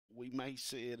we may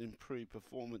see an improved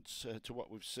performance to what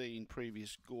we've seen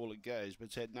previous Gawler goes, but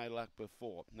it's had no luck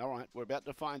before. All right, we're about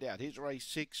to find out. Here's race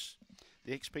 6.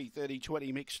 The XP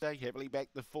 30-20 mixed stake, heavily back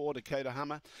the 4, Dakota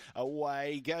Hummer.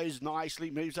 Away goes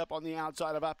nicely, moves up on the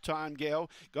outside of Uptime Girl.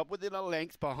 Got within a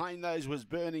length. Behind those was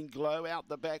Burning Glow. Out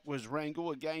the back was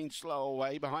Wrangle. Again, slow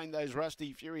away. Behind those,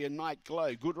 Rusty Fury and Night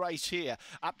Glow. Good race here.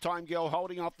 Uptime Girl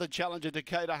holding off the challenger,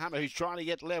 Dakota Hummer, who's trying to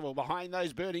get level. Behind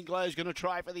those, Burning Glow is going to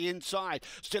try for the inside.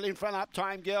 Still in front,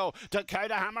 Uptime Girl.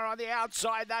 Dakota Hummer on the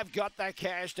outside. They've got the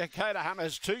cash. Dakota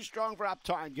Hummer's too strong for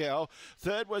Uptime Girl.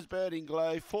 Third was Burning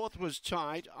Glow. Fourth was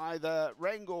tight, either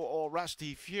Wrangle or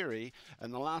Rusty Fury,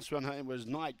 and the last one home was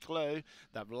Night Glow.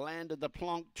 They've landed the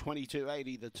plonk,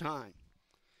 22.80 the time.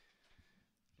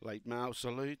 Late mail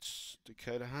salutes.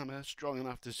 Dakota Hummer strong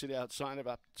enough to sit outside of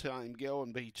Uptime Girl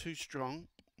and be too strong.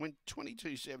 Went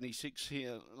 22.76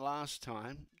 here last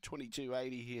time,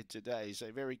 22.80 here today, so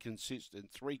very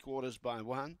consistent. 3/4 by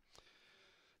 1.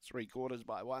 3/4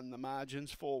 by 1 the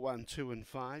margins. 4, 1, 2 and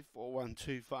 5. 4, 1,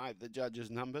 2, 5 the judges'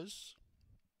 numbers.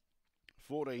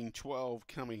 14.12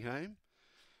 coming home,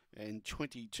 and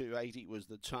 22.80 was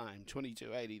the time.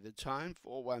 22.80 the time.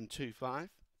 4125.